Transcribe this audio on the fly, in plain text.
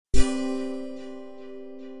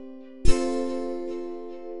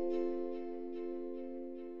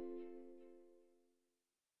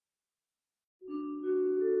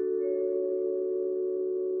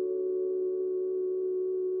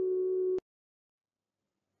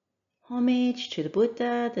Homage to the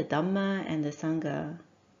Buddha, the Dhamma, and the Sangha.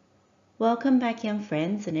 Welcome back, young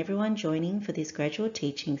friends, and everyone joining for this gradual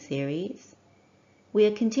teaching series. We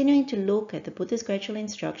are continuing to look at the Buddha's gradual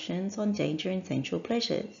instructions on danger and sensual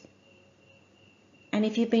pleasures. And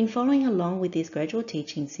if you've been following along with this gradual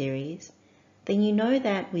teaching series, then you know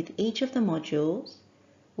that with each of the modules,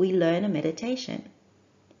 we learn a meditation.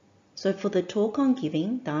 So for the talk on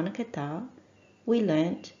giving, Dana Kata, we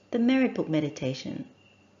learnt the Merit Book meditation.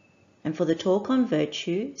 And for the talk on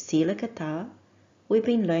virtue, Sila Kata, we've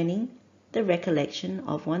been learning the recollection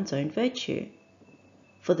of one's own virtue.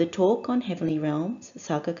 For the talk on heavenly realms,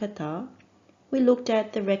 Sagga Kata, we looked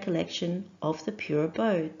at the recollection of the pure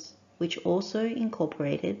abodes, which also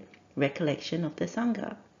incorporated recollection of the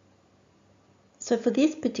Sangha. So for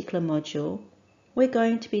this particular module, we're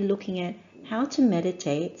going to be looking at how to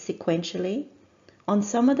meditate sequentially on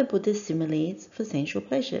some of the Buddha's similes for sensual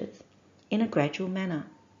pleasures in a gradual manner.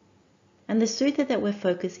 And the sutta that we're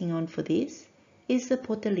focusing on for this is the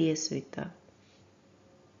Potaliya Sutta.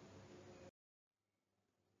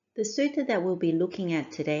 The sutta that we'll be looking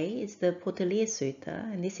at today is the Potaliya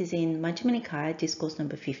Sutta, and this is in Majjhima Nikaya, discourse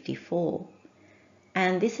number 54.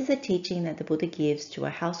 And this is a teaching that the Buddha gives to a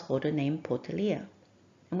householder named Potaliya.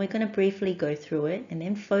 And we're going to briefly go through it and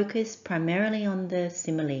then focus primarily on the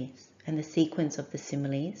similes and the sequence of the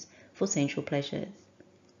similes for sensual pleasures.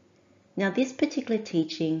 Now, this particular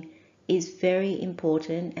teaching is very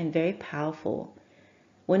important and very powerful.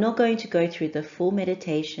 We're not going to go through the full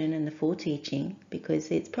meditation and the full teaching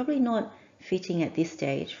because it's probably not fitting at this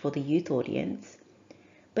stage for the youth audience.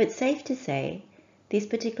 But safe to say, this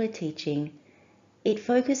particular teaching, it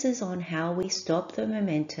focuses on how we stop the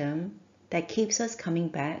momentum that keeps us coming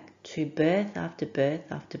back to birth after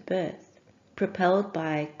birth after birth, propelled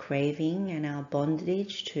by craving and our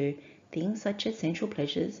bondage to things such as sensual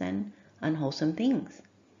pleasures and unwholesome things.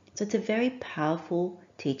 So it's a very powerful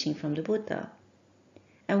teaching from the Buddha.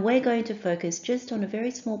 And we're going to focus just on a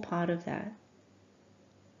very small part of that.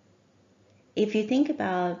 If you think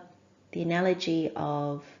about the analogy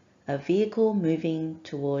of a vehicle moving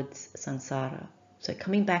towards samsara, so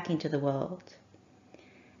coming back into the world,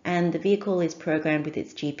 and the vehicle is programmed with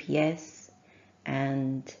its GPS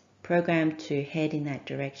and programmed to head in that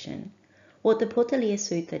direction. What the Potaliya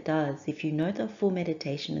Sutta does, if you know the full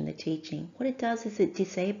meditation and the teaching, what it does is it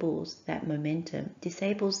disables that momentum,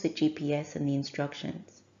 disables the GPS and the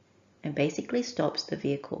instructions, and basically stops the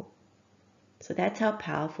vehicle. So that's how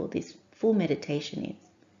powerful this full meditation is.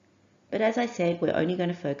 But as I said, we're only going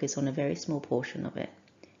to focus on a very small portion of it,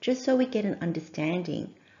 just so we get an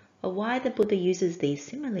understanding of why the Buddha uses these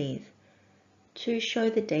similes to show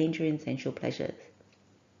the danger in sensual pleasures.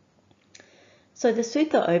 So the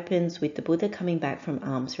sutta opens with the Buddha coming back from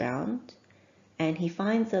alms round, and he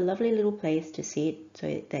finds a lovely little place to sit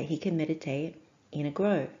so that he can meditate in a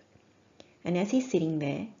grove. And as he's sitting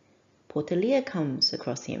there, Potaliya comes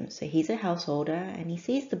across him. So he's a householder and he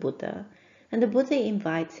sees the Buddha, and the Buddha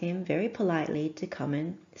invites him very politely to come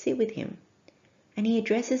and sit with him. And he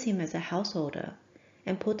addresses him as a householder,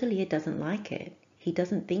 and Potaliya doesn't like it. He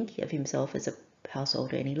doesn't think of himself as a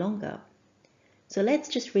householder any longer. So let's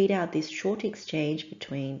just read out this short exchange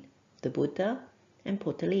between the Buddha and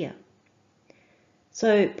Potaliya.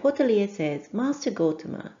 So Potaliya says, "Master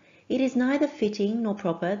Gautama, it is neither fitting nor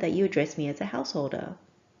proper that you address me as a householder."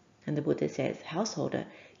 And the Buddha says, "Householder,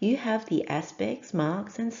 you have the aspects,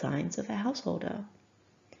 marks, and signs of a householder."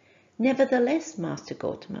 "Nevertheless, Master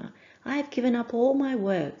Gautama, I have given up all my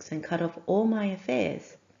works and cut off all my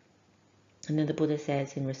affairs." And then the Buddha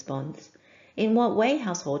says in response, "In what way,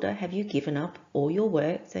 householder, have you given up all your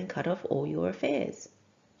works and cut off all your affairs?"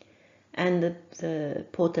 And the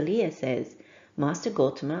Potaliya says, "Master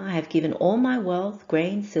Gautama, I have given all my wealth,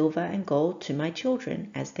 grain, silver, and gold to my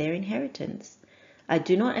children as their inheritance. I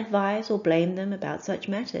do not advise or blame them about such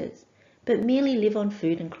matters, but merely live on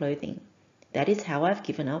food and clothing. That is how I've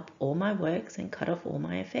given up all my works and cut off all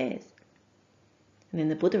my affairs." And then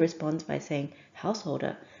the Buddha responds by saying,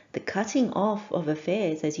 "Householder, the cutting off of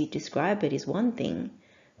affairs as you describe it is one thing,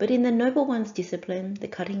 but in the Noble One's discipline, the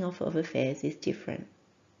cutting off of affairs is different."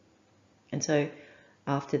 And so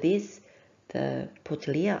after this, the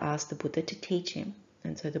Potaliya asks the Buddha to teach him,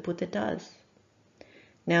 and so the Buddha does.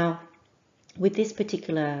 Now, with this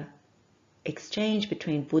particular exchange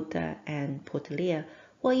between Buddha and Potaliya,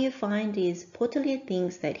 what you find is Potaliya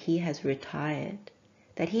thinks that he has retired,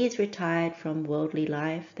 that he is retired from worldly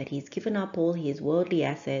life, that he's given up all his worldly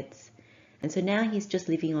assets, and so now he's just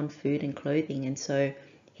living on food and clothing, and so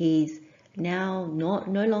he's now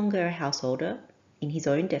no longer a householder in his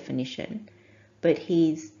own definition, but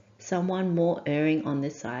he's someone more erring on the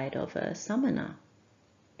side of a samana.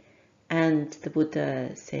 And the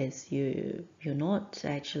Buddha says you're not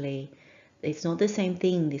actually, it's not the same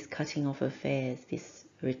thing, this cutting off affairs, this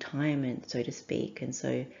retirement, so to speak. And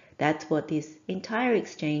so that's what this entire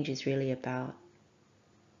exchange is really about.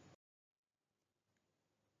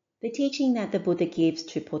 The teaching that the Buddha gives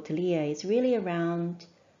to Potaliya is really around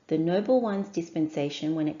the Noble One's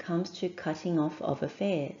dispensation when it comes to cutting off of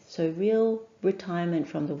affairs. So real retirement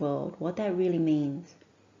from the world, what that really means.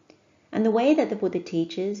 And the way that the Buddha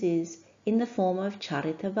teaches is in the form of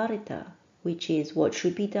Charita Varita, which is what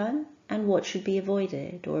should be done and what should be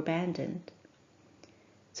avoided or abandoned.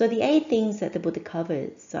 So the 8 things that the Buddha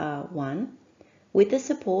covers are: 1. With the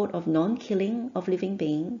support of non-killing of living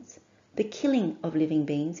beings, the killing of living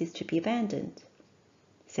beings is to be abandoned.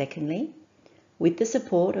 Secondly, with the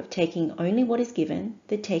support of taking only what is given,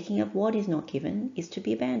 the taking of what is not given is to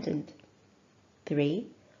be abandoned. 3.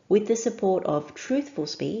 With the support of truthful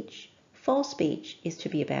speech, false speech is to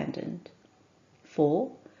be abandoned.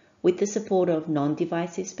 4. With the support of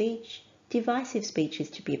non-divisive speech, divisive speech is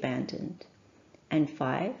to be abandoned. And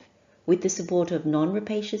 5. With the support of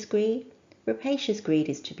non-rapacious greed, rapacious greed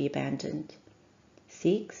is to be abandoned.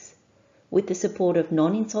 6. With the support of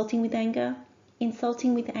non-insulting with anger,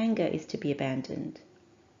 insulting with anger is to be abandoned.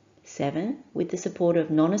 7. With the support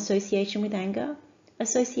of non-association with anger,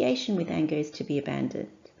 association with anger is to be abandoned.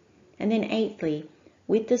 And then 8thly,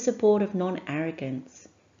 with the support of non-arrogance,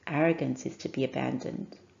 arrogance is to be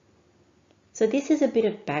abandoned. So this is a bit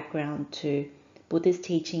of background to Buddha's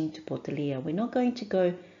teaching to Potaliya. We're not going to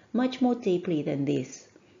go much more deeply than this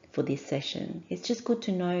for this session. It's just good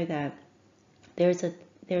to know that there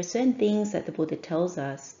are certain things that the Buddha tells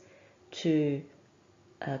us to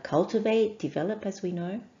cultivate, develop, as we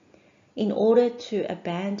know, in order to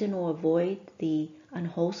abandon or avoid the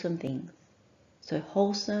unwholesome things. So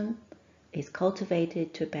wholesome is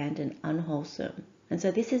cultivated to abandon unwholesome. And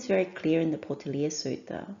so this is very clear in the Potaliya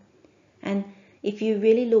Sutta. And if you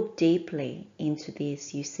really look deeply into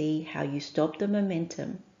this, you see how you stop the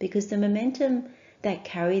momentum, because the momentum that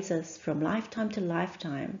carries us from lifetime to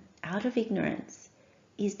lifetime out of ignorance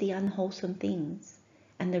is the unwholesome things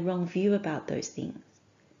and the wrong view about those things.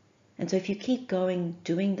 And so if you keep going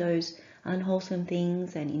doing those unwholesome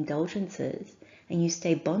things and indulgences and you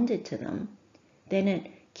stay bonded to them, then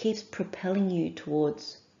it keeps propelling you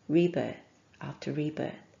towards rebirth after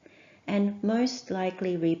rebirth, and most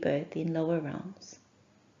likely rebirth in lower realms.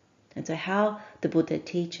 And so how the Buddha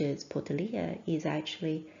teaches Potaliya is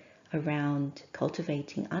actually around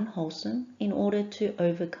cultivating unwholesome in order to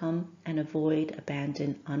overcome and avoid,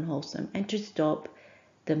 abandon unwholesome, and to stop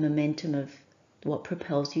the momentum of what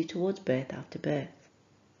propels you towards birth after birth.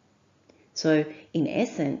 So in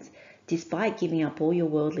essence, despite giving up all your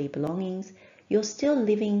worldly belongings, you're still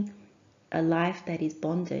living a life that is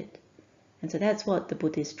bonded. And so that's what the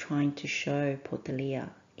Buddha is trying to show Potaliya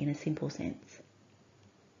in a simple sense.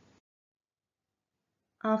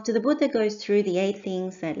 After the Buddha goes through the 8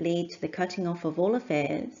 things that lead to the cutting off of all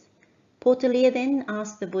affairs, Potaliya then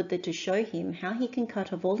asks the Buddha to show him how he can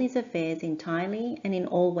cut off all his affairs entirely and in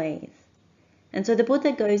all ways. And so the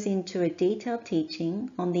Buddha goes into a detailed teaching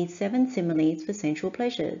on these 7 similes for sensual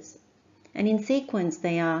pleasures. And in sequence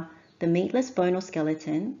they are the meatless bone or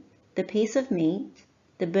skeleton, the piece of meat,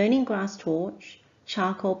 the burning grass torch,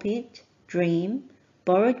 charcoal pit, dream,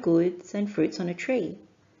 borrowed goods, and fruits on a tree.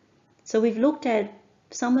 So we've looked at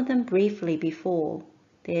some of them briefly before.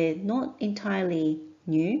 They're not entirely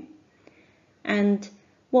new. And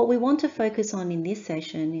what we want to focus on in this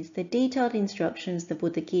session is the detailed instructions the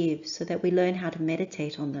Buddha gives so that we learn how to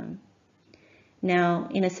meditate on them. Now,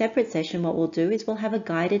 in a separate session, what we'll do is we'll have a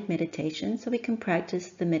guided meditation so we can practice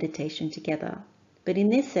the meditation together. But in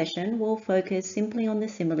this session, we'll focus simply on the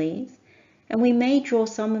similes, and we may draw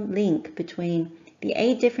some link between the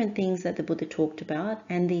 8 different things that the Buddha talked about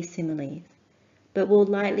and these similes. But we'll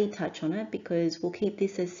lightly touch on it because we'll keep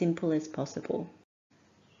this as simple as possible.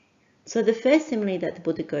 So the first simile that the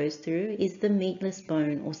Buddha goes through is the meatless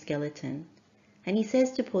bone or skeleton. And he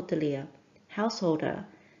says to Potaliya, "Householder,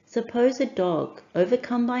 suppose a dog,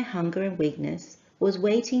 overcome by hunger and weakness, was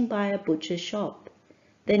waiting by a butcher's shop.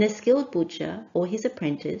 Then a skilled butcher or his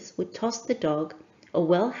apprentice would toss the dog a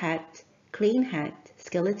well-hacked, clean-hacked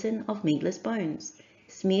skeleton of meatless bones,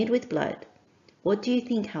 smeared with blood. What do you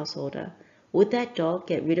think, householder? Would that dog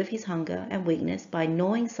get rid of his hunger and weakness by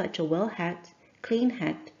gnawing such a well-hacked,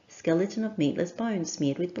 clean-hacked skeleton of meatless bones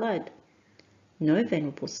smeared with blood?" "No,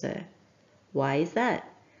 venerable sir." "Why is that?"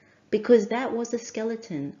 "Because that was a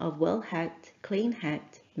skeleton of well-hacked,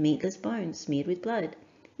 clean-hacked, meatless bones smeared with blood.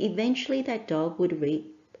 Eventually that dog would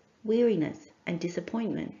reap weariness and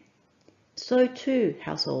disappointment. So too,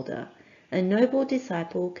 householder, A noble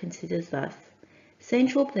disciple considers thus: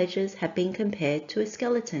 sensual pleasures have been compared to a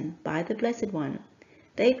skeleton by the Blessed One.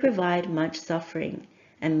 They provide much suffering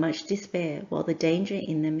and much despair, while the danger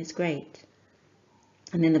in them is great.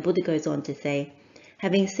 And then the Buddha goes on to say,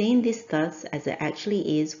 having seen this thus as it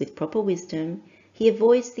actually is with proper wisdom, he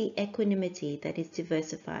avoids the equanimity that is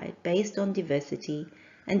diversified based on diversity,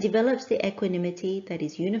 and develops the equanimity that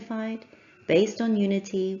is unified based on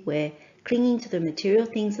unity, where clinging to the material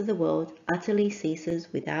things of the world utterly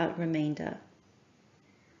ceases without remainder.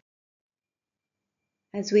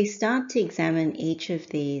 As we start to examine each of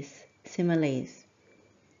these similes,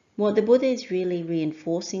 what the Buddha is really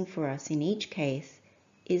reinforcing for us in each case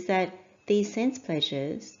is that these sense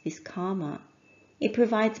pleasures, this karma, it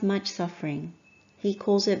provides much suffering. He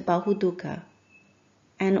calls it bahudukkha,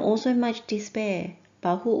 and also much despair,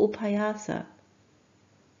 bahu upayasa.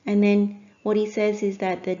 And then what he says is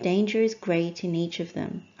that the danger is great in each of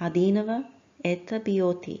them, adinava etta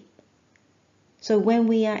biyoti. So when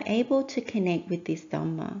we are able to connect with this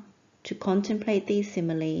Dhamma, to contemplate these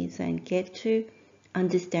similes and get to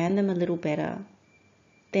understand them a little better,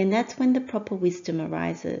 then that's when the proper wisdom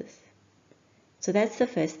arises. So that's the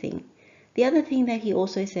first thing. The other thing that he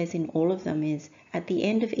also says in all of them is, at the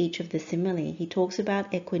end of each of the simile, he talks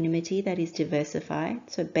about equanimity that is diversified,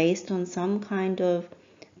 so based on some kind of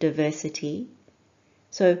diversity.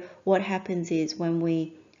 So what happens is when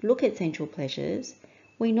we look at sensual pleasures,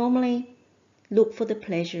 we normally look for the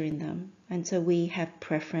pleasure in them. And so we have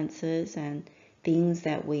preferences and things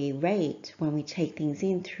that we rate when we take things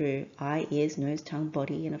in through eye, ears, nose, tongue,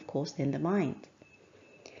 body, and of course then the mind.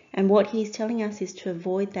 And what he's telling us is to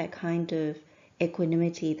avoid that kind of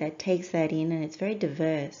equanimity that takes that in and it's very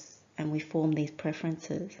diverse and we form these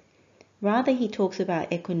preferences. Rather, he talks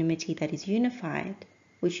about equanimity that is unified,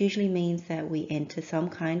 which usually means that we enter some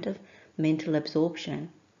kind of mental absorption.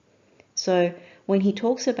 So when he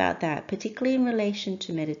talks about that, particularly in relation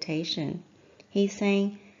to meditation, he's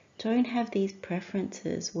saying don't have these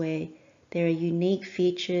preferences where there are unique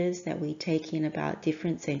features that we take in about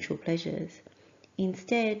different sensual pleasures.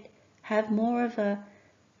 Instead, have more of a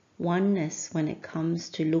oneness when it comes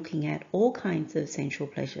to looking at all kinds of sensual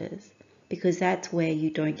pleasures, because that's where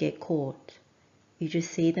you don't get caught. You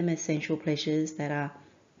just see them as sensual pleasures that are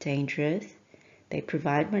dangerous, they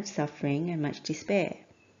provide much suffering and much despair.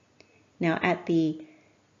 Now, at the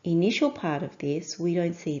initial part of this, we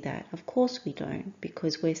don't see that. Of course we don't,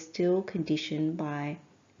 because we're still conditioned by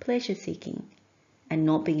pleasure seeking and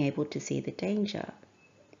not being able to see the danger.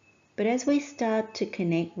 But as we start to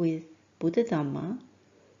connect with Buddha Dhamma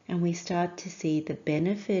and we start to see the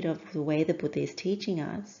benefit of the way the Buddha is teaching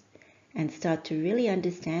us and start to really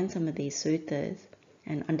understand some of these suttas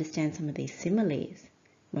and understand some of these similes,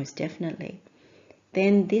 most definitely,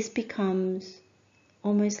 then this becomes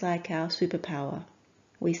almost like our superpower.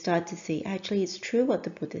 We start to see, actually it's true what the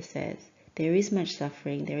Buddha says. There is much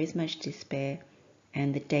suffering, there is much despair,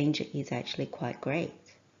 and the danger is actually quite great.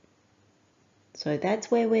 So that's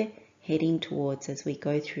where we're heading towards as we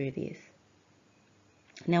go through this.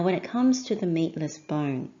 Now when it comes to the meatless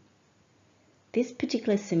bone, this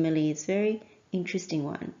particular simile is a very interesting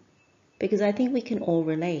one because I think we can all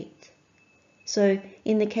relate. So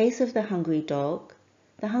in the case of the hungry dog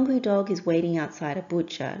is waiting outside a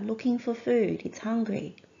butcher looking for food. It's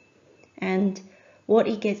hungry. And what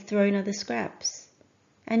it gets thrown are the scraps.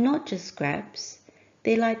 And not just scraps.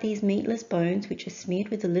 They're like these meatless bones which are smeared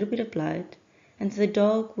with a little bit of blood. And so the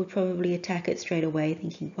dog would probably attack it straight away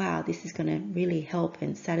thinking, wow, this is going to really help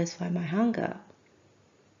and satisfy my hunger.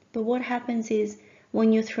 But what happens is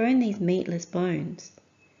when you're thrown these meatless bones,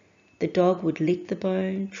 the dog would lick the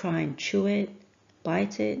bone, try and chew it,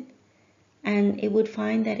 bite it, and it would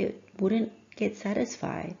find that it wouldn't get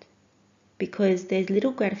satisfied because there's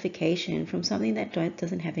little gratification from something that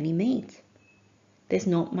doesn't have any meat. There's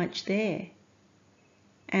not much there.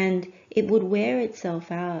 And it would wear itself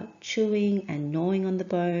out, chewing and gnawing on the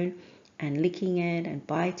bone and licking it and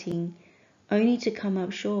biting, only to come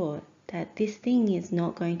up short that this thing is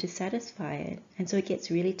not going to satisfy it. And so it gets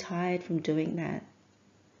really tired from doing that.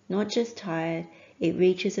 Not just tired, it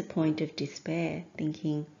reaches a point of despair,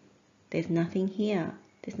 thinking, there's nothing here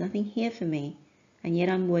for me, and yet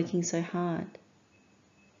I'm working so hard.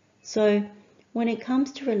 So when it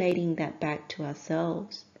comes to relating that back to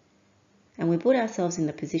ourselves, and we put ourselves in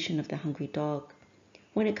the position of the hungry dog,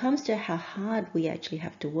 when it comes to how hard we actually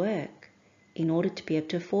have to work in order to be able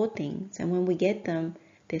to afford things, and when we get them,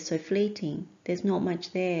 they're so fleeting, there's not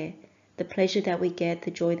much there. The pleasure that we get,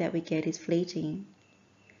 the joy that we get is fleeting.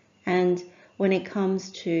 And when it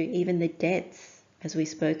comes to even the debts, as we've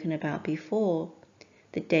spoken about before,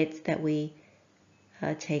 the debts that we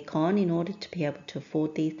take on in order to be able to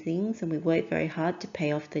afford these things, and we work very hard to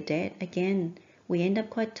pay off the debt, again, we end up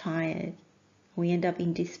quite tired. We end up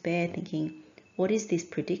in despair thinking, what is this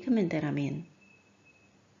predicament that I'm in?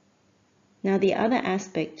 Now, the other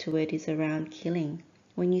aspect to it is around killing.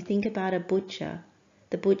 When you think about a butcher,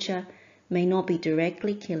 the butcher may not be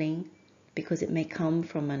directly killing because it may come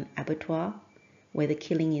from an abattoir where the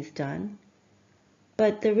killing is done.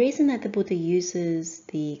 But the reason that the Buddha uses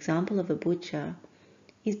the example of a butcher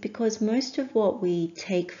is because most of what we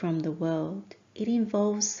take from the world, it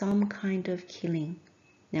involves some kind of killing.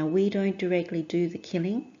 Now, we don't directly do the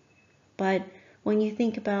killing, but when you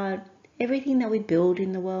think about everything that we build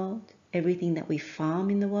in the world, everything that we farm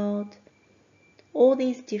in the world, all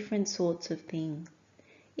these different sorts of things,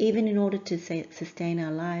 even in order to sustain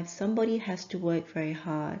our lives, somebody has to work very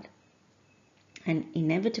hard. And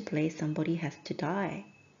inevitably, somebody has to die,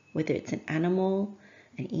 whether it's an animal,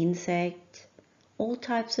 an insect, all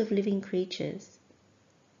types of living creatures.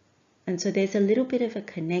 And so there's a little bit of a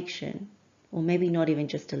connection, or maybe not even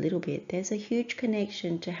just a little bit, there's a huge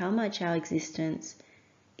connection to how much our existence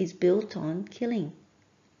is built on killing.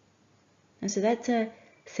 And so that's a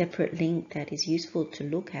separate link that is useful to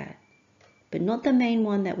look at, but not the main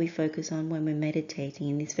one that we focus on when we're meditating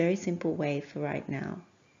in this very simple way for right now.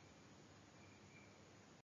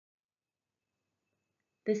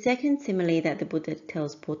 The second simile that the Buddha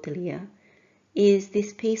tells Potaliya is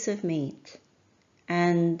this piece of meat.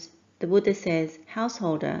 And the Buddha says,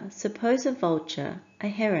 householder, suppose a vulture, a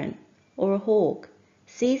heron, or a hawk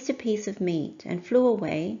seized a piece of meat and flew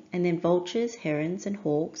away, and then vultures, herons, and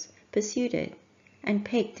hawks pursued it, and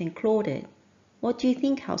pecked and clawed it. What do you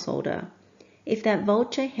think, householder? If that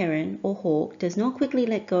vulture, heron, or hawk does not quickly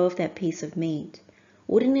let go of that piece of meat,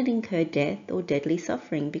 wouldn't it incur death or deadly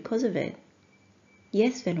suffering because of it?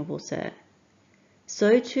 Yes, Venerable Sir.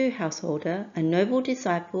 So too, householder, a noble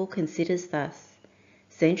disciple considers thus.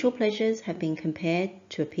 Sensual pleasures have been compared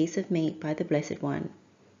to a piece of meat by the Blessed One.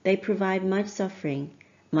 They provide much suffering,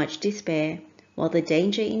 much despair, while the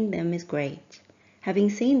danger in them is great.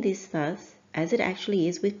 Having seen this thus, as it actually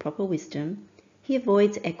is with proper wisdom, he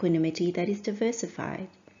avoids equanimity that is diversified,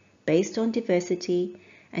 based on diversity,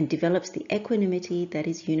 and develops the equanimity that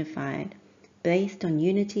is unified, based on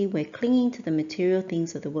unity where clinging to the material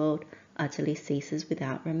things of the world utterly ceases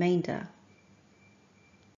without remainder.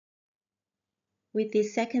 With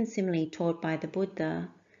this second simile taught by the Buddha,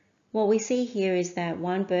 what we see here is that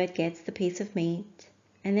one bird gets the piece of meat,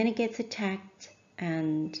 and then it gets attacked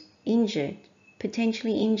and injured,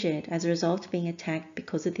 potentially injured as a result of being attacked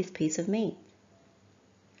because of this piece of meat.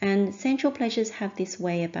 And sensual pleasures have this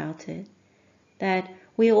way about it, that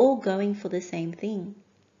we're all going for the same thing.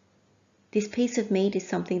 This piece of meat is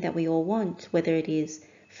something that we all want, whether it is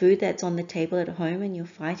food that's on the table at home and you're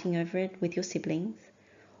fighting over it with your siblings,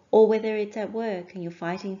 or whether it's at work and you're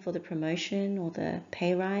fighting for the promotion or the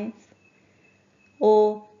pay rise,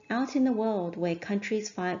 or out in the world where countries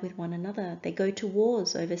fight with one another, they go to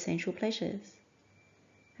wars over sensual pleasures.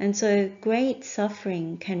 And so great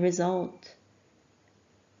suffering can result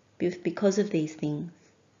because of these things,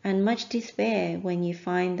 and much despair when you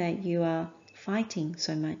find that you are fighting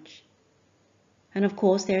so much. And of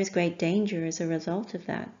course, there is great danger as a result of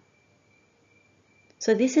that.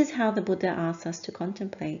 So this is how the Buddha asks us to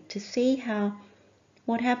contemplate, to see how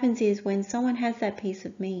what happens is when someone has that piece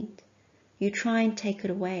of meat, you try and take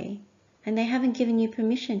it away, and they haven't given you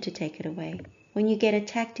permission to take it away. When you get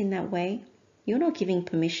attacked in that way, you're not giving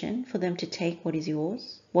permission for them to take what is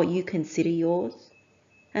yours, what you consider yours.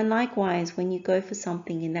 And likewise, when you go for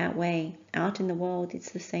something in that way, out in the world,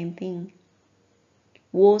 it's the same thing.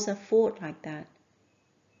 Wars are fought like that.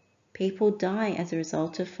 People die as a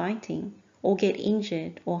result of fighting, or get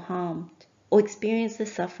injured or harmed, or experience the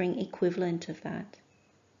suffering equivalent of that.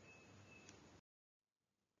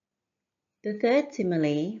 The third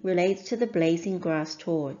simile relates to the blazing grass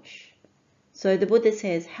torch. So the Buddha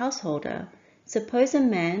says, householder, suppose a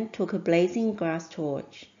man took a blazing grass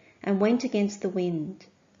torch and went against the wind.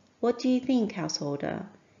 What do you think, householder?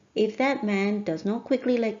 If that man does not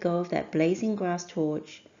quickly let go of that blazing grass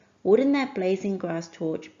torch, wouldn't that blazing grass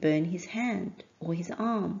torch burn his hand, or his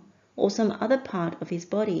arm, or some other part of his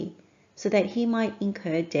body, so that he might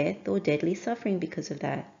incur death or deadly suffering because of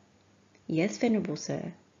that? Yes, Venerable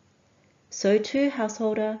Sir. So too,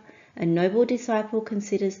 householder, a noble disciple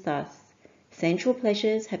considers thus. Sensual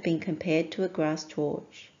pleasures have been compared to a grass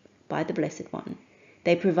torch by the Blessed One.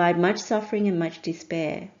 They provide much suffering and much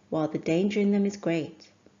despair, while the danger in them is great.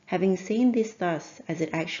 Having seen this thus, as it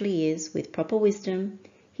actually is, with proper wisdom,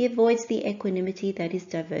 he avoids the equanimity that is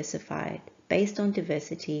diversified, based on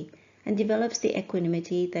diversity, and develops the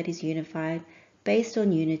equanimity that is unified, based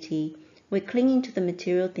on unity, where clinging to the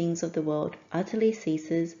material things of the world utterly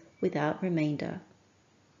ceases without remainder.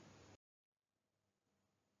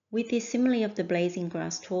 With this simile of the blazing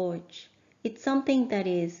grass torch, it's something that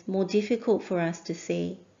is more difficult for us to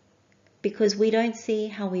see, because we don't see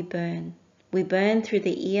how we burn. We burn through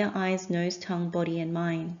the ear, eyes, nose, tongue, body, and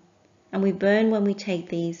mind. And we burn when we take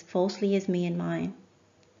these falsely as me and mine,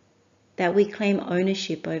 that we claim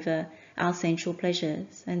ownership over our sensual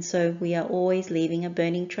pleasures, and so we are always leaving a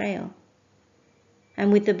burning trail.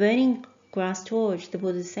 And with the burning grass torch, the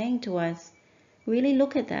Buddha is saying to us, really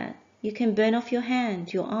look at that. You can burn off your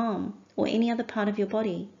hand, your arm, or any other part of your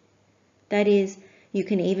body. That is, you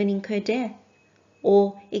can even incur death,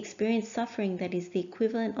 or experience suffering that is the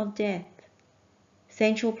equivalent of death.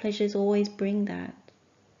 Sensual pleasures always bring that.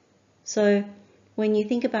 So when you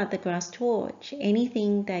think about the grass torch,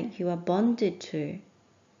 anything that you are bonded to,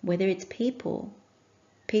 whether it's people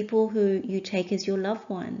who you take as your loved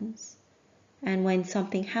ones, and when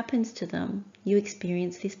something happens to them, you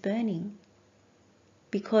experience this burning.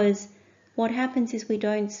 Because what happens is we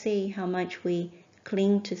don't see how much we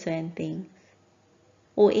cling to certain things.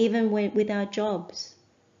 Or even with our jobs.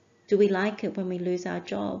 Do we like it when we lose our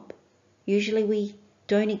job? Usually we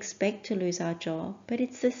don't expect to lose our job, but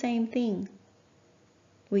it's the same thing.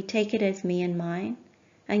 We take it as me and mine,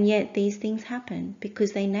 and yet these things happen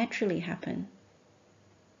because they naturally happen.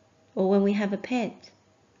 Or when we have a pet,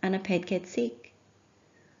 and a pet gets sick.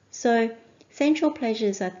 So sensual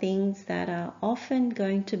pleasures are things that are often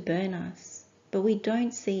going to burn us, but we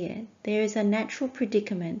don't see it. There is a natural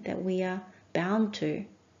predicament that we are bound to.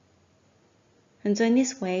 And so in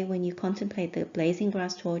this way, when you contemplate the blazing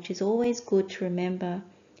grass torch, it's always good to remember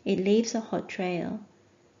it leaves a hot trail.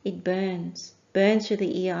 It burns through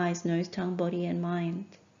the ear, eyes, nose, tongue, body, and mind.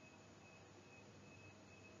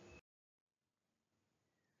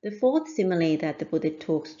 The fourth simile that the Buddha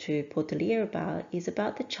talks to Potaliya about is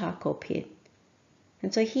about the charcoal pit.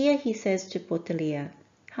 And so here he says to Potaliya,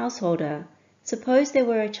 householder, suppose there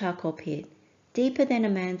were a charcoal pit, deeper than a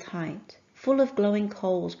man's height, full of glowing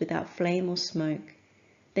coals without flame or smoke.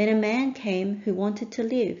 Then a man came who wanted to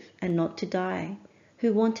live and not to die,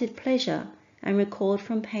 who wanted pleasure and recoiled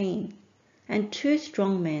from pain. And two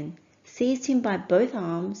strong men seized him by both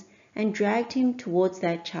arms and dragged him towards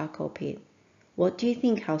that charcoal pit. What do you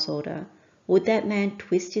think, householder? Would that man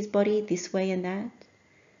twist his body this way and that?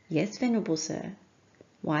 Yes, Venerable Sir.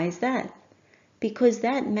 Why is that? Because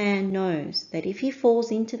that man knows that if he falls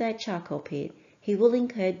into that charcoal pit, he will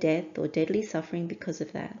incur death or deadly suffering because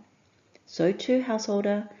of that. So too,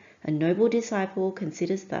 householder, a noble disciple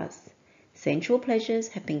considers thus. Sensual pleasures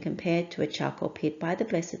have been compared to a charcoal pit by the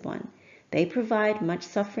Blessed One. They provide much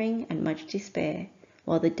suffering and much despair,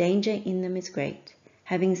 while the danger in them is great.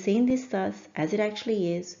 Having seen this thus, as it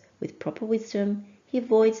actually is, with proper wisdom, he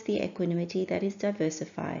avoids the equanimity that is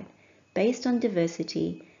diversified, based on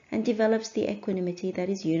diversity, and develops the equanimity that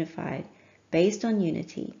is unified, based on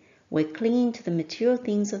unity, where clinging to the material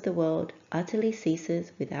things of the world utterly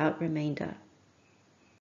ceases without remainder.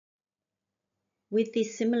 With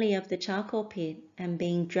this simile of the charcoal pit and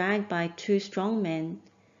being dragged by two strong men,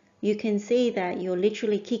 you can see that you're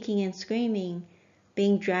literally kicking and screaming,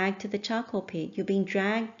 being dragged to the charcoal pit. You're being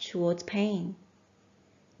dragged towards pain.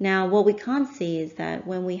 Now, what we can't see is that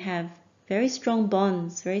when we have very strong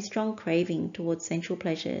bonds, very strong craving towards sensual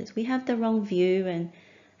pleasures, we have the wrong view and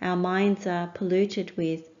our minds are polluted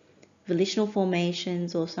with volitional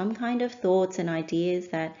formations or some kind of thoughts and ideas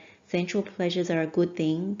that sensual pleasures are a good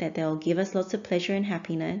thing, that they'll give us lots of pleasure and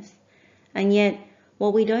happiness. And yet,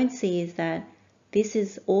 what we don't see is that this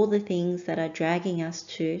is all the things that are dragging us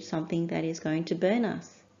to something that is going to burn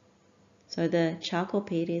us. So the charcoal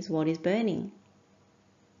pit is what is burning.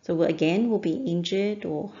 So again, we'll be injured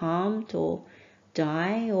or harmed or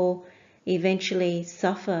die or eventually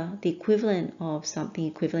suffer the equivalent of something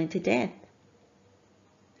equivalent to death.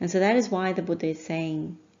 And so that is why the Buddha is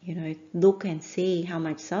saying, look and see how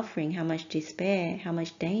much suffering, how much despair, how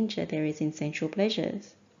much danger there is in sensual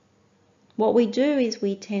pleasures. What we do is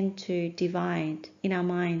we tend to divide in our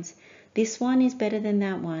minds. This one is better than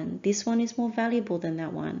that one. This one is more valuable than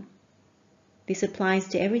that one. This applies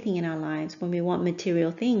to everything in our lives. When we want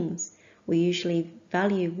material things, we usually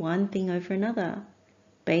value one thing over another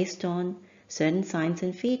based on certain signs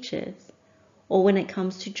and features. Or when it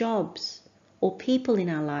comes to jobs or people in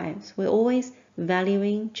our lives, we're always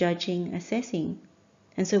valuing, judging, assessing.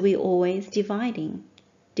 And so we're always dividing,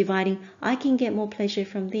 I can get more pleasure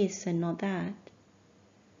from this and not that.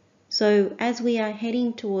 So as we are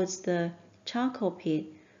heading towards the charcoal pit,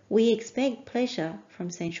 we expect pleasure from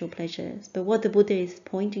sensual pleasures. But what the Buddha is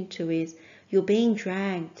pointing to is you're being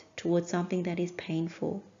dragged towards something that is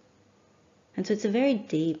painful. And so it's a very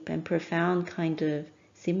deep and profound kind of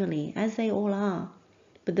simile, as they all are.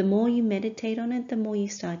 But the more you meditate on it, the more you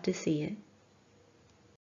start to see it.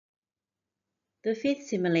 The fifth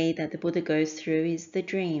simile that the Buddha goes through is the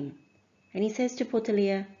dream. And he says to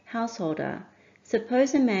Potaliya, householder,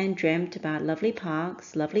 suppose a man dreamt about lovely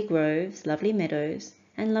parks, lovely groves, lovely meadows,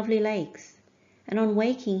 and lovely lakes, and on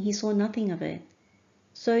waking he saw nothing of it.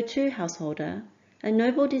 So too, householder, a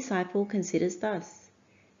noble disciple considers thus.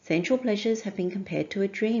 Sensual pleasures have been compared to a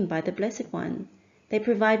dream by the Blessed One. They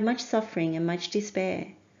provide much suffering and much despair,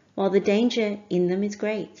 while the danger in them is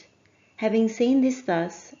great. Having seen this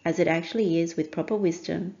thus, as it actually is with proper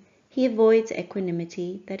wisdom, he avoids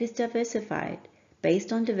equanimity that is diversified,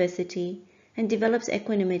 based on diversity, and develops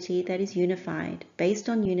equanimity that is unified, based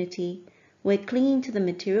on unity, where clinging to the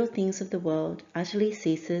material things of the world utterly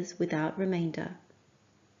ceases without remainder.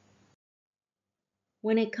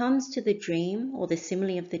 When it comes to the dream, or the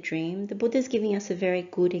simile of the dream, the Buddha is giving us a very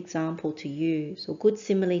good example to use, or good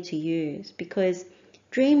simile to use, because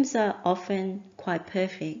dreams are often quite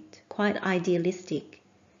perfect, quite idealistic,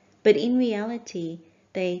 but in reality,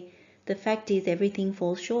 the fact is everything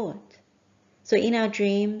falls short. So in our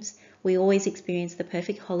dreams, we always experience the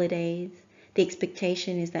perfect holidays. The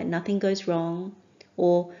expectation is that nothing goes wrong,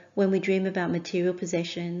 or when we dream about material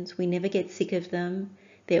possessions, we never get sick of them.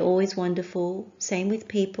 They're always wonderful. Same with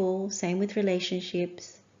people, same with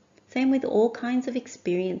relationships, same with all kinds of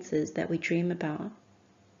experiences that we dream about.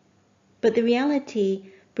 But the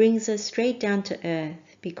reality brings us straight down to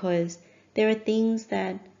earth, because there are things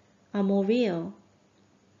that are more real.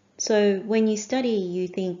 So when you study, you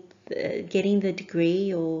think getting the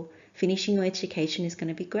degree or finishing your education is going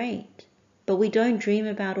to be great. But we don't dream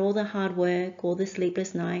about all the hard work, all the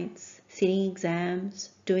sleepless nights, sitting exams,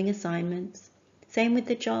 doing assignments. Same with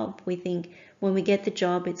the job. We think when we get the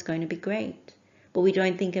job, it's going to be great. But we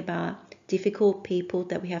don't think about difficult people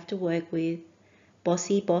that we have to work with,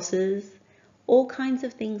 bossy bosses, all kinds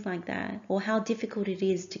of things like that, or how difficult it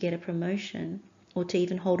is to get a promotion or to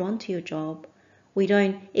even hold on to your job. We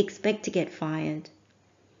don't expect to get fired.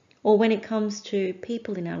 Or when it comes to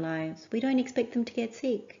people in our lives, we don't expect them to get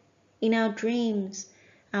sick. In our dreams,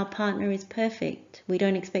 our partner is perfect. We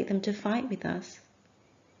don't expect them to fight with us.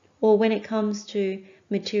 Or when it comes to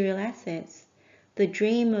material assets, the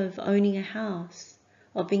dream of owning a house,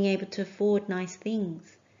 of being able to afford nice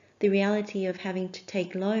things, the reality of having to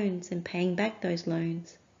take loans and paying back those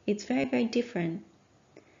loans, it's very, very different.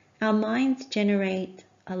 Our minds generate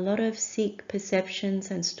a lot of sick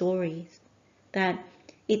perceptions and stories that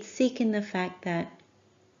it's sick in the fact that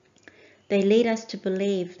they lead us to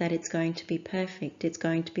believe that it's going to be perfect, it's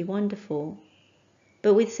going to be wonderful.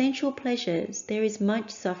 But with sensual pleasures, there is much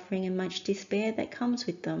suffering and much despair that comes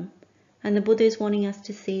with them. And the Buddha is wanting us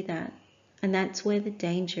to see that. And that's where the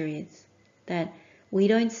danger is, that we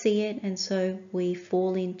don't see it, and so we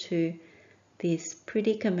fall into this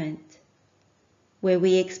predicament where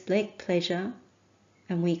we expect pleasure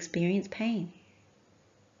and we experience pain.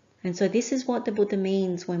 And so this is what the Buddha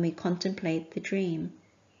means when we contemplate the dream.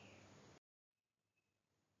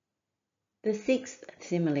 The sixth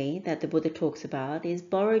simile that the Buddha talks about is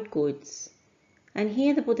borrowed goods. And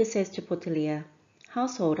here the Buddha says to Potaliya,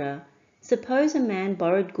 householder, suppose a man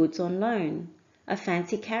borrowed goods on loan, a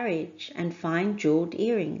fancy carriage and fine jewelled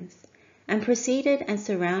earrings, and proceeded, and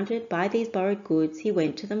surrounded by these borrowed goods, he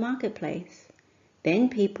went to the marketplace. Then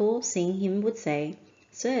people, seeing him, would say,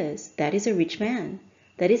 sirs, that is a rich man.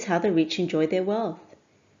 That is how the rich enjoy their wealth.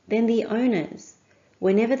 Then the owners,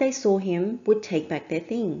 whenever they saw him, would take back their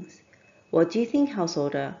things. What do you think,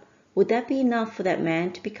 householder? Would that be enough for that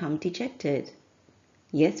man to become dejected?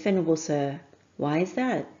 Yes, venerable sir. Why is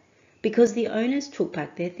that? Because the owners took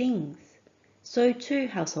back their things. So too,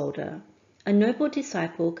 householder, a noble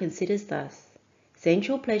disciple considers thus.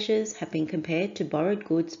 Sensual pleasures have been compared to borrowed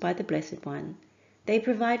goods by the Blessed One. They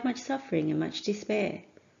provide much suffering and much despair,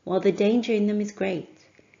 while the danger in them is great.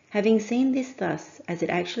 Having seen this thus, as it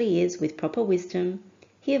actually is with proper wisdom,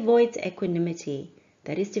 he avoids equanimity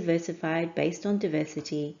that is diversified based on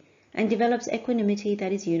diversity, and develops equanimity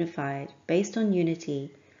that is unified based on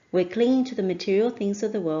unity, where clinging to the material things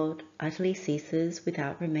of the world utterly ceases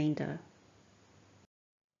without remainder.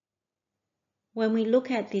 When we look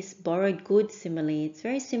at this borrowed goods simile, it's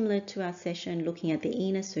very similar to our session looking at the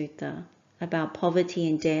Ina Sutta about poverty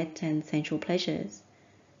and debt and sensual pleasures.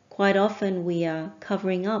 Quite often we are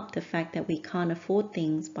covering up the fact that we can't afford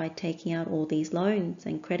things by taking out all these loans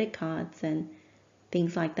and credit cards and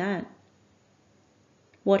things like that.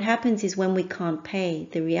 What happens is when we can't pay,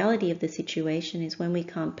 the reality of the situation is when we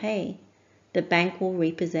can't pay, The bank will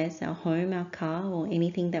repossess our home, our car, or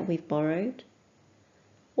anything that we've borrowed.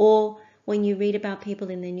 Or when you read about people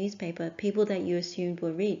in the newspaper, people that you assumed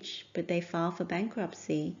were rich, but they file for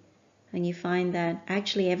bankruptcy, and you find that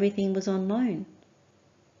actually everything was on loan.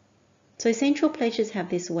 So sensual pleasures have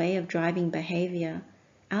this way of driving behavior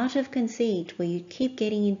out of conceit, where you keep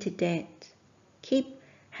getting into debt, keep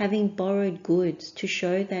having borrowed goods to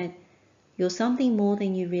show that you're something more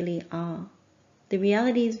than you really are. The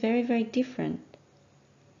reality is very, very different.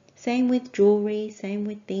 Same with jewelry, same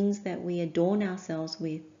with things that we adorn ourselves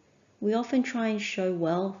with. We often try and show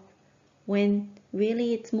wealth when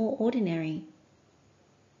really it's more ordinary.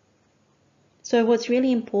 So what's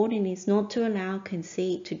really important is not to allow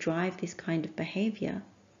conceit to drive this kind of behavior,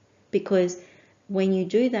 because when you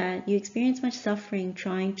do that, you experience much suffering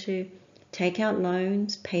trying to take out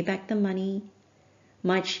loans, pay back the money,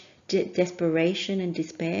 much desperation and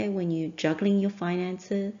despair when you're juggling your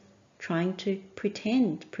finances, trying to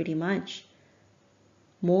pretend pretty much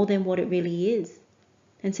more than what it really is.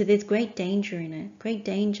 And so there's great danger in it, great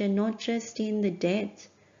danger not just in the debt,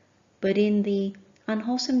 but in the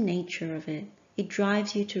unwholesome nature of it. It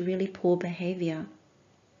drives you to really poor behavior.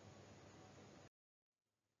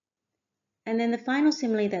 And then the final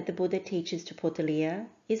simile that the Buddha teaches to Potaliya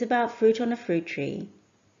is about fruit on a fruit tree.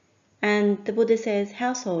 And the Buddha says,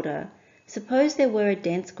 "Householder, suppose there were a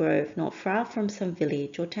dense grove not far from some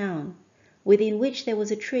village or town, within which there was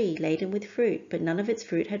a tree laden with fruit, but none of its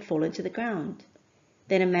fruit had fallen to the ground.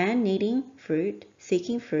 Then a man needing fruit,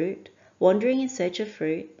 seeking fruit, wandering in search of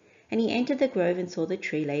fruit, and he entered the grove and saw the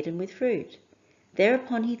tree laden with fruit.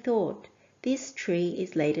 Thereupon he thought, 'This tree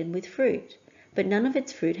is laden with fruit, but none of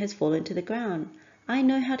its fruit has fallen to the ground. I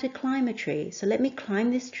know how to climb a tree, so let me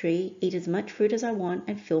climb this tree, eat as much fruit as I want,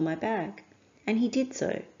 and fill my bag.' And he did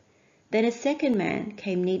so. Then a second man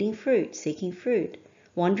came needing fruit, seeking fruit,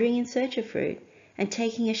 wandering in search of fruit, and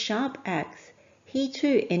taking a sharp axe, he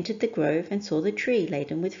too entered the grove and saw the tree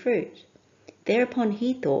laden with fruit. Thereupon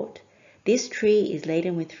he thought, 'This tree is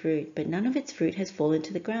laden with fruit, but none of its fruit has fallen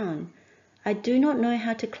to the ground. I do not know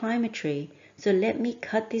how to climb a tree, so let me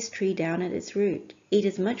cut this tree down at its root, eat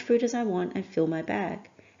as much fruit as I want, and fill my bag.'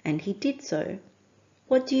 And he did so.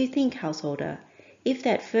 What do you think, householder? If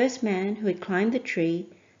that first man who had climbed the tree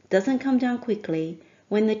doesn't come down quickly,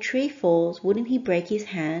 when the tree falls, wouldn't he break his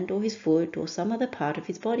hand or his foot or some other part of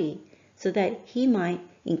his body, so that he might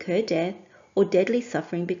incur death or deadly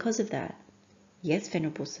suffering because of that?" "Yes,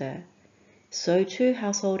 Venerable Sir." "So too,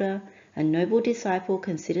 householder, a noble disciple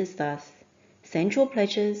considers thus. Sensual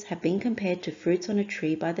pleasures have been compared to fruits on a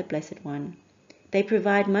tree by the Blessed One. They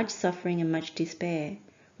provide much suffering and much despair,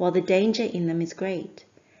 while the danger in them is great.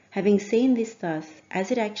 Having seen this thus,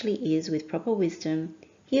 as it actually is with proper wisdom,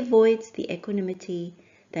 he avoids the equanimity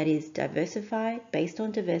that is diversified, based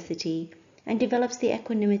on diversity, and develops the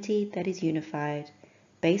equanimity that is unified,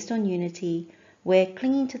 based on unity, where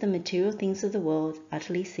clinging to the material things of the world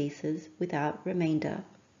utterly ceases without remainder."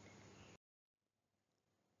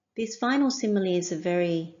 This final simile is a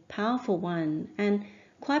very powerful one and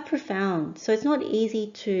quite profound, so it's not easy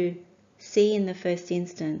to see in the first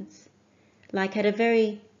instance. Like at a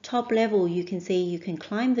very top level, you can see you can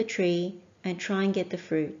climb the tree and try and get the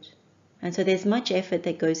fruit. And so there's much effort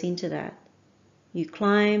that goes into that. You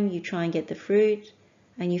climb, you try and get the fruit,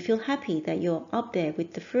 and you feel happy that you're up there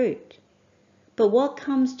with the fruit. But what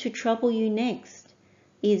comes to trouble you next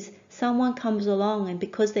is someone comes along, and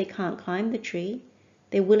because they can't climb the tree,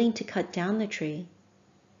 they're willing to cut down the tree,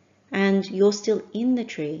 and you're still in the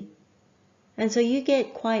tree. And so you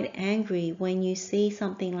get quite angry when you see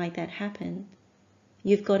something like that happen.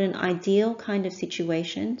 You've got an ideal kind of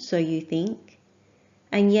situation, so you think,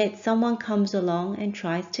 and yet someone comes along and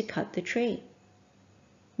tries to cut the tree.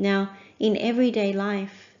 Now, in everyday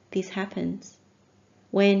life, this happens.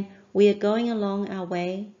 When we are going along our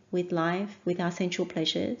way with life, with our sensual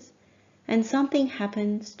pleasures, and something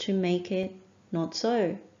happens to make it not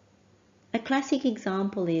so. A classic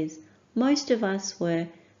example is most of us were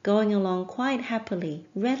going along quite happily,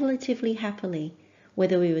 relatively happily,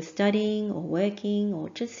 whether we were studying or working or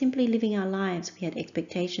just simply living our lives. We had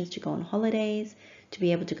expectations to go on holidays, to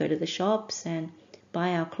be able to go to the shops and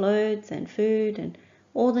buy our clothes and food and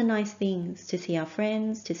all the nice things, to see our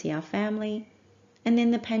friends, to see our family. And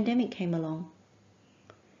then the pandemic came along.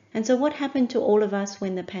 And so what happened to all of us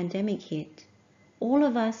when the pandemic hit? All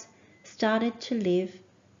of us started to live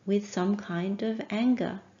with some kind of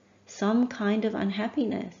anger, some kind of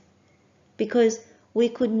unhappiness, because we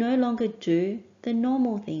could no longer do the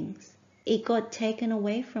normal things. It got taken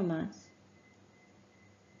away from us.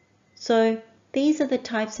 So these are the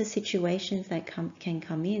types of situations that can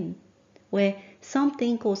come in. where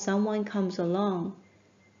something or someone comes along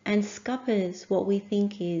and scuppers what we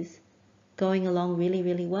think is going along really,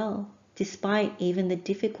 really well, despite even the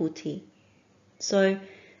difficulty. So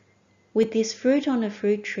with this fruit on a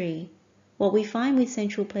fruit tree, what we find with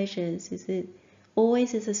sensual pleasures is it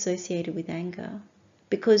always is associated with anger,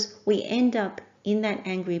 because we end up in that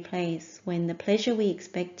angry place when the pleasure we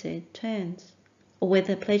expected turns, or where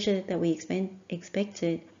the pleasure that we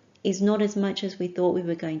expected is not as much as we thought we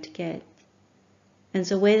were going to get. And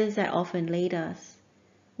so where does that often lead us?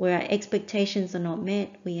 Where our expectations are not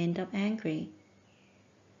met, we end up angry.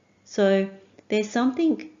 So there's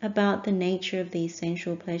something about the nature of these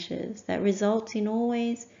sensual pleasures that results in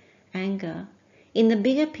always anger. In the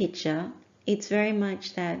bigger picture, it's very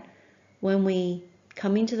much that when we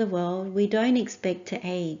come into the world, we don't expect to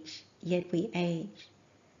age, yet we age.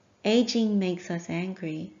 Aging makes us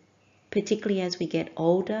angry, particularly as we get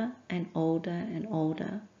older and older and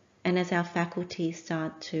older, and as our faculties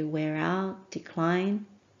start to wear out, decline,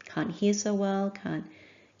 can't hear so well, can't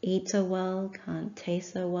eat so well, can't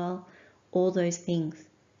taste so well, all those things.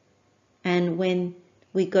 And when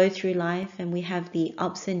we go through life and we have the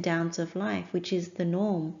ups and downs of life, which is the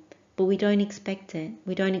norm, but we don't expect it.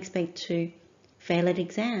 We don't expect to fail at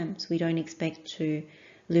exams. We don't expect to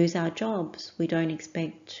lose our jobs. We don't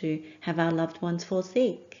expect to have our loved ones fall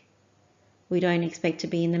sick. We don't expect to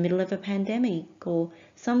be in the middle of a pandemic or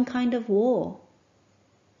some kind of war.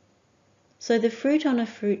 So the fruit on a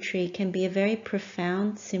fruit tree can be a very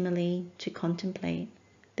profound simile to contemplate.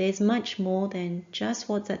 There's much more than just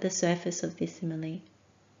what's at the surface of this simile.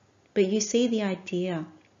 But you see the idea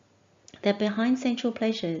that behind sensual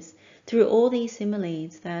pleasures, through all these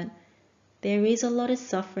similes, that there is a lot of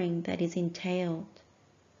suffering that is entailed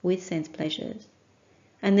with sense pleasures.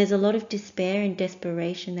 And there's a lot of despair and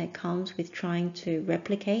desperation that comes with trying to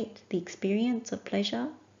replicate the experience of pleasure,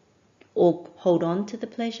 or hold on to the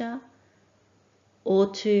pleasure,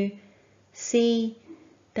 or to see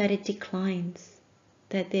that it declines,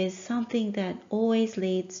 that there's something that always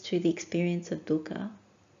leads to the experience of dukkha.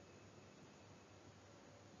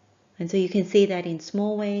 And so you can see that in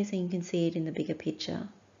small ways, and you can see it in the bigger picture.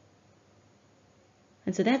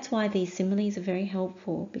 And so that's why these similes are very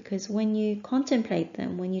helpful, because when you contemplate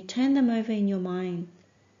them, when you turn them over in your mind,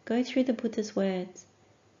 go through the Buddha's words,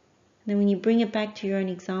 and then when you bring it back to your own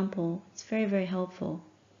example, it's very, very helpful.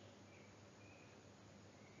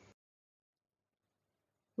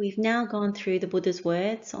 We've now gone through the Buddha's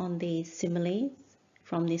words on these similes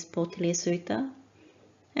from this Potala Sutta.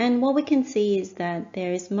 And what we can see is that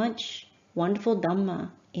there is much wonderful Dhamma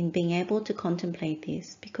in being able to contemplate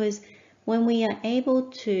this, because when we are able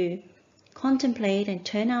to contemplate and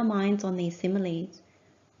turn our minds on these similes,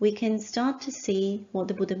 we can start to see what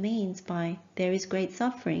the Buddha means by there is great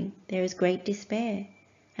suffering, there is great despair,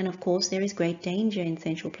 and of course there is great danger in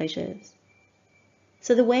sensual pleasures.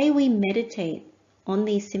 So the way we meditate on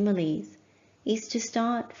these similes is to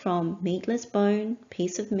start from meatless bone,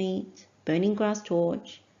 piece of meat, burning grass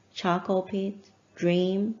torch, charcoal pit,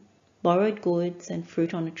 dream, borrowed goods, and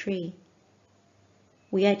fruit on a tree.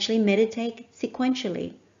 We actually meditate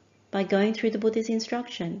sequentially by going through the Buddha's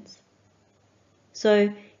instructions.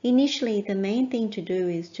 So initially the main thing to do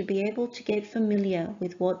is to be able to get familiar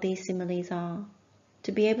with what these similes are,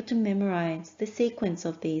 to be able to memorize the sequence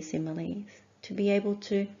of these similes, to be able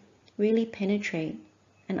to really penetrate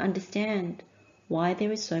and understand why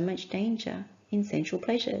there is so much danger in sensual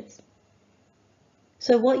pleasures.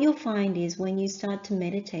 So what you'll find is when you start to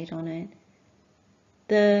meditate on it,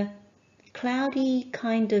 the cloudy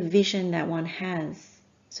kind of vision that one has.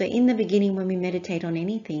 So in the beginning, when we meditate on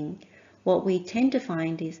anything, what we tend to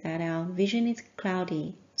find is that our vision is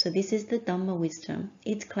cloudy. So this is the Dhamma wisdom.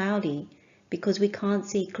 It's cloudy because we can't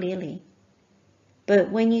see clearly. But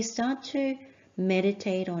when you start to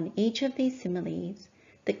meditate on each of these similes,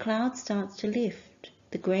 the cloud starts to lift,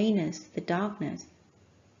 the grayness, the darkness,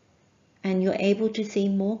 and you're able to see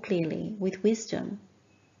more clearly with wisdom,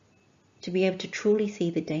 to be able to truly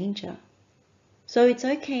see the danger. So it's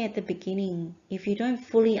okay at the beginning if you don't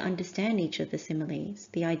fully understand each of the similes.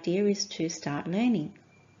 The idea is to start learning.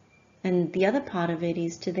 And the other part of it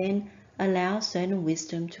is to then allow certain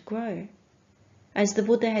wisdom to grow. As the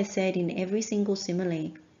Buddha has said in every single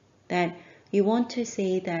simile, that you want to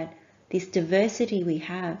see that this diversity we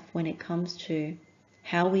have when it comes to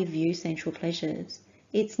how we view sensual pleasures,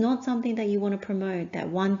 it's not something that you want to promote, that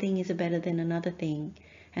one thing is better than another thing,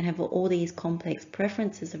 and have all these complex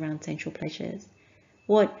preferences around sensual pleasures.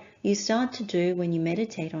 What you start to do when you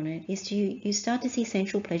meditate on it is you start to see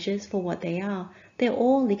sensual pleasures for what they are. They're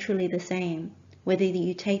all literally the same, whether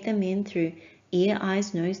you take them in through ear,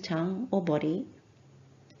 eyes, nose, tongue, or body.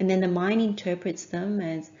 And then the mind interprets them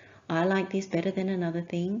as, I like this better than another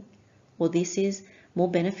thing, or this is more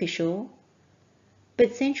beneficial.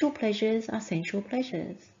 But sensual pleasures are sensual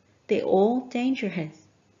pleasures. They're all dangerous.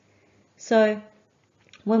 So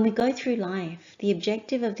when we go through life, the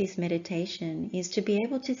objective of this meditation is to be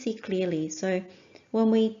able to see clearly. So when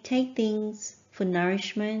we take things for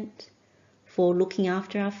nourishment, for looking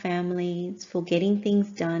after our families, for getting things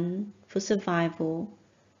done, for survival,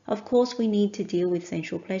 of course we need to deal with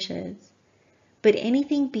sensual pleasures. But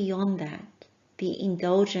anything beyond that, the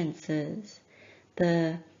indulgences,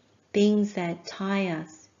 the things that tie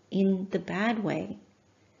us in the bad way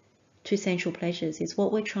to sensual pleasures is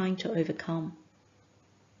what we're trying to overcome.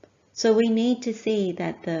 So we need to see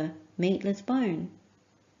that the meatless bone,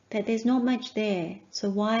 that there's not much there. So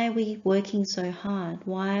why are we working so hard?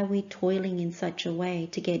 Why are we toiling in such a way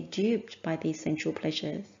to get duped by these sensual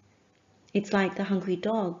pleasures? It's like the hungry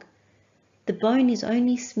dog. The bone is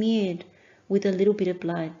only smeared with a little bit of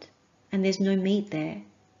blood and there's no meat there.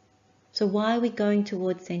 So why are we going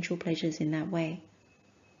towards sensual pleasures in that way?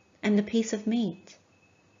 And the piece of meat.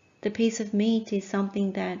 The piece of meat is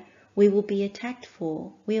something that we will be attacked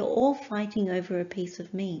for. We are all fighting over a piece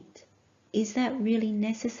of meat. Is that really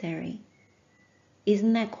necessary?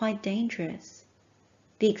 Isn't that quite dangerous?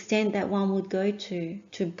 The extent that one would go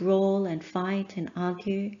to brawl and fight and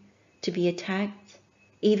argue, to be attacked,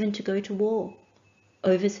 even to go to war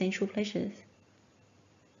over sensual pleasures.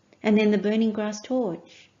 And then the burning grass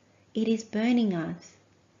torch. It is burning us.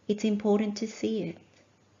 It's important to see it.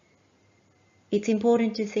 It's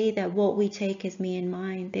important to see that what we take as me and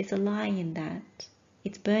mine, there's a lie in that.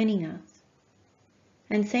 It's burning us.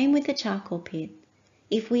 And same with the charcoal pit.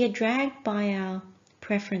 If we are dragged by our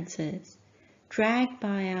preferences, dragged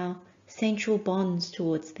by our sensual bonds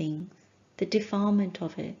towards things, the defilement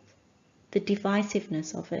of it, the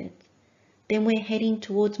divisiveness of it, then we're heading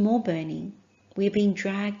towards more burning. We're being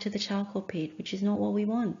dragged to the charcoal pit, which is not what we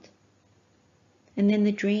want. And then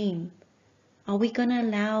the dream. Are we going to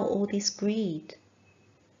allow all this greed?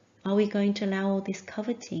 Are we going to allow all this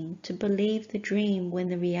coveting to believe the dream when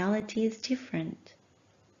the reality is different?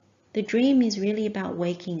 The dream is really about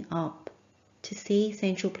waking up to see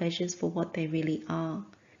sensual pleasures for what they really are.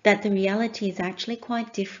 That the reality is actually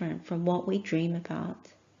quite different from what we dream about.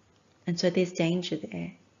 And so there's danger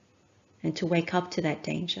there. And to wake up to that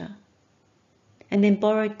danger. And then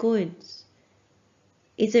borrowed goods.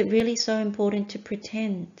 Is it really so important to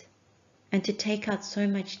pretend and to take out so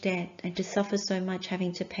much debt and to suffer so much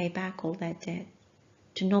having to pay back all that debt?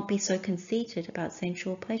 To not be so conceited about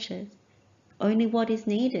sensual pleasures. Only what is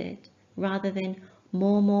needed rather than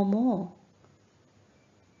more.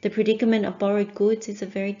 The predicament of borrowed goods is a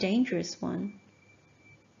very dangerous one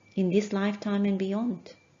in this lifetime and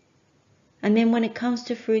beyond. And then when it comes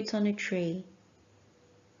to fruits on a tree,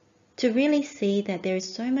 to really see that there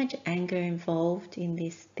is so much anger involved in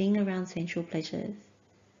this thing around sensual pleasures,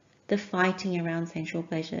 the fighting around sensual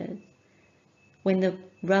pleasures, when the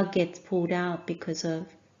rug gets pulled out because of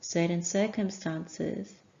certain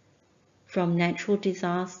circumstances, from natural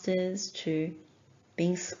disasters to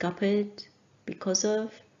being scuppered because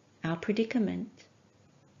of our predicament.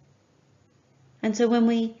 And so when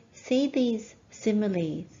we see these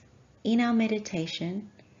similes in our meditation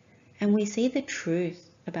and we see the truth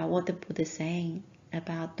about what the Buddha is saying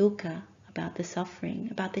about dukkha, about the suffering,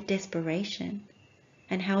 about the desperation,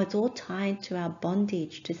 and how it's all tied to our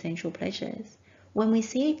bondage to sensual pleasures, when we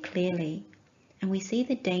see it clearly and we see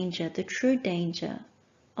the danger, the true danger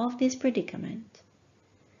of this predicament,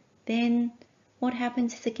 then what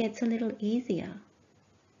happens is it gets a little easier.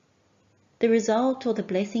 The result or the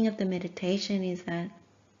blessing of the meditation is that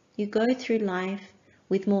you go through life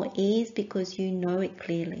with more ease because you know it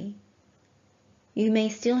clearly. You may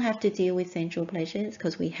still have to deal with sensual pleasures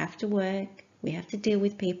because we have to work, we have to deal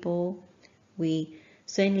with people, we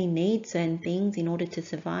certainly need certain things in order to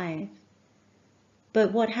survive.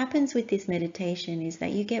 But what happens with this meditation is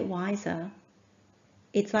that you get wiser.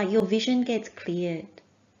 It's like your vision gets cleared.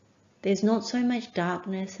 There's not so much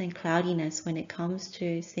darkness and cloudiness when it comes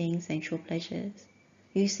to seeing sensual pleasures.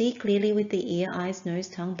 You see clearly with the ear, eyes, nose,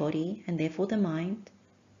 tongue, body, and therefore the mind,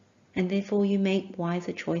 and therefore you make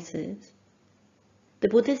wiser choices. The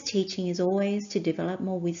Buddha's teaching is always to develop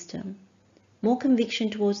more wisdom, more conviction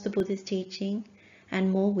towards the Buddha's teaching,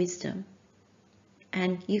 and more wisdom.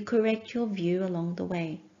 And you correct your view along the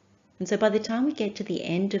way. And so by the time we get to the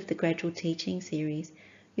end of the gradual teaching series,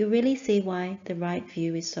 you really see why the right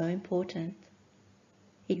view is so important.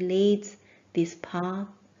 It leads this path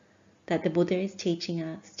that the Buddha is teaching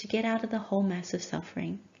us to get out of the whole mass of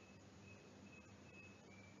suffering.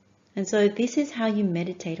 And so this is how you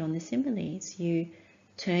meditate on the similes. You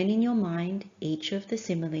turn in your mind each of the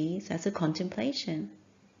similes as a contemplation,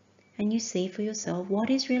 and you see for yourself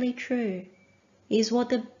what is really true. Is what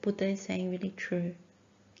the Buddha is saying really true?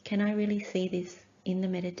 Can I really see this in the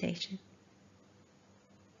meditation?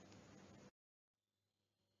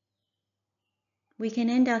 We can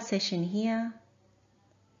end our session here.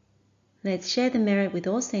 Let's share the merit with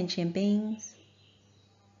all sentient beings.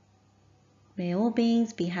 May all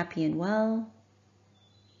beings be happy and well.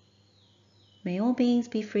 May all beings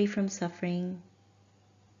be free from suffering.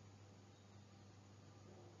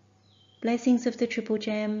 Blessings of the Triple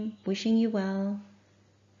Gem, wishing you well.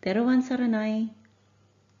 Teruvan Saranai.